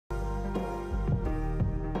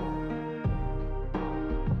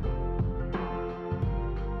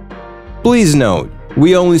Please note,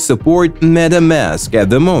 we only support MetaMask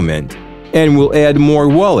at the moment, and will add more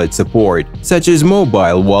wallet support such as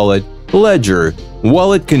mobile wallet, Ledger,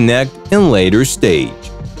 Wallet Connect in later stage.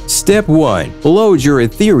 Step 1. Load your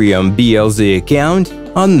Ethereum BLZ account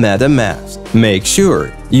on MetaMask. Make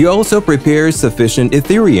sure you also prepare sufficient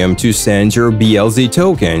Ethereum to send your BLZ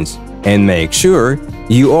tokens, and make sure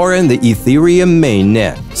you are on the Ethereum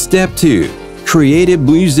mainnet. Step 2. Create a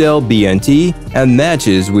Bluzelle BNT and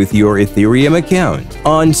matches with your Ethereum account.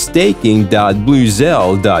 On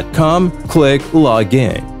staking.bluzelle.com, click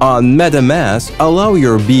Login. On MetaMask, allow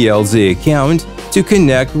your BLZ account to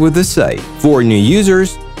connect with the site. For new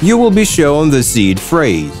users, you will be shown the seed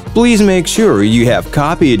phrase. Please make sure you have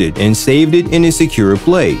copied it and saved it in a secure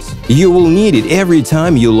place. You will need it every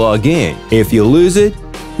time you log in. If you lose it,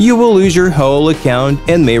 you will lose your whole account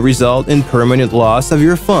and may result in permanent loss of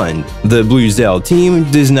your fund. The Bluzelle team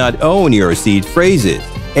does not own your seed phrases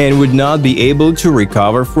and would not be able to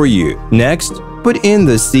recover for you. Next, put in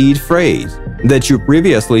the seed phrase that you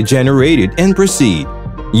previously generated and proceed.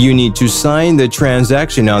 You need to sign the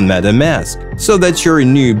transaction on MetaMask so that your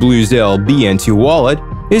new Bluzelle BNT wallet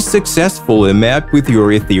is successfully mapped with your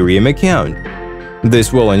Ethereum account.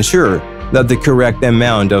 This will ensure that the correct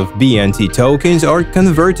amount of BNT tokens are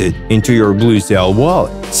converted into your Bluzelle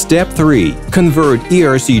wallet. Step 3. Convert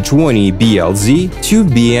ERC-20 BLZ to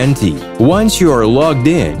BNT. Once you are logged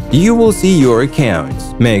in, you will see your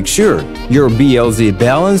accounts. Make sure your BLZ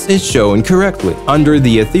balance is shown correctly. Under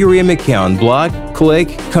the Ethereum account block,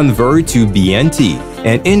 click Convert to BNT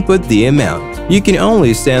and input the amount. You can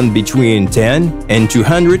only send between 10 and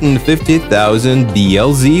 250,000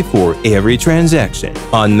 BLZ for every transaction.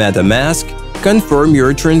 On MetaMask, confirm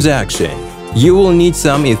your transaction. You will need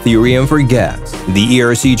some Ethereum for gas. The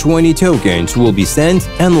ERC-20 tokens will be sent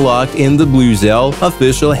and locked in the Bluzelle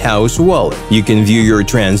official house wallet. You can view your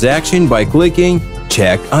transaction by clicking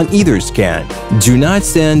Check on either scan. Do not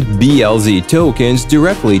send BLZ tokens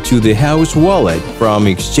directly to the house wallet from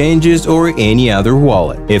exchanges or any other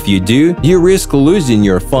wallet. If you do, you risk losing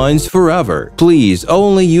your funds forever. Please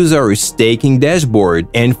only use our staking dashboard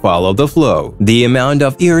and follow the flow. The amount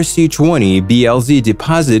of ERC-20 BLZ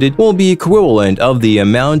deposited will be equivalent of the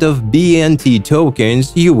amount of BNT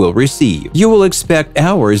tokens you will receive. You will expect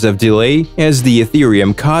hours of delay as the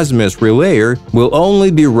Ethereum Cosmos relayer will only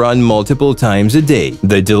be run multiple times a day.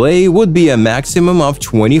 The delay would be a maximum of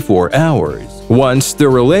 24 hours. Once the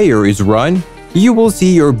relayer is run, you will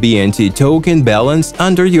see your BNT token balance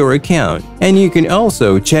under your account, and you can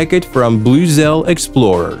also check it from Bluzelle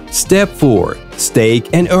Explorer. Step 4. Stake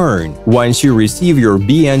and earn. Once you receive your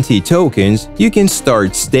BNT tokens, you can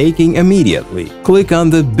start staking immediately. Click on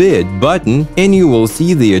the Bid button and you will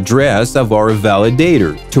see the address of our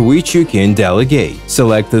validator to which you can delegate.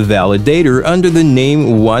 Select the validator under the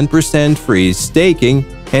name 1% Freeze Staking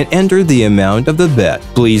and enter the amount of the bet.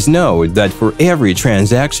 Please note that for every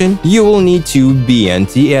transaction, you will need 2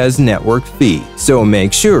 BNT as network fee, so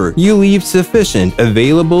make sure you leave sufficient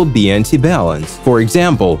available BNT balance. For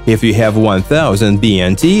example, if you have 1000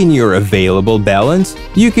 BNT in your available balance,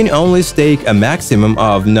 you can only stake a maximum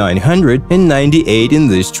of 998 in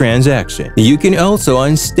this transaction. You can also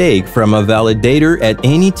unstake from a validator at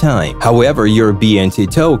any time. However, your BNT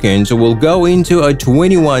tokens will go into a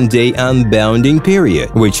 21-day unbounding period,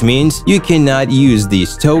 which means you cannot use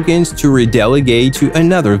these tokens to redelegate to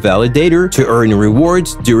another validator to earn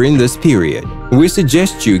rewards during this period. We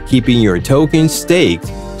suggest you keeping your tokens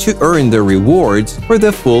staked to earn the rewards for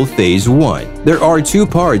the full Phase 1. There are 2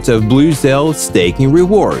 parts of Bluzelle staking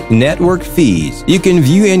reward: network fees. You can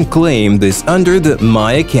view and claim this under the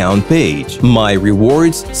My Account page, My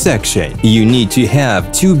Rewards section. You need to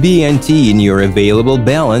have 2 BNT in your available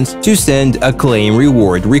balance to send a claim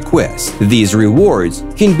reward request. These rewards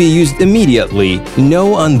can be used immediately,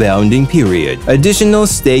 no unbounding period. Additional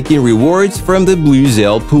staking rewards from the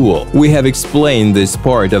Bluzelle pool. We have explained this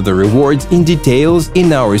part of the rewards in details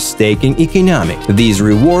in our staking economics. These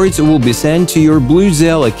rewards will be sent to your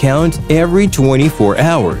Bluzelle account every 24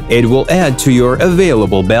 hours. It will add to your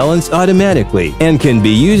available balance automatically and can be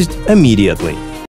used immediately.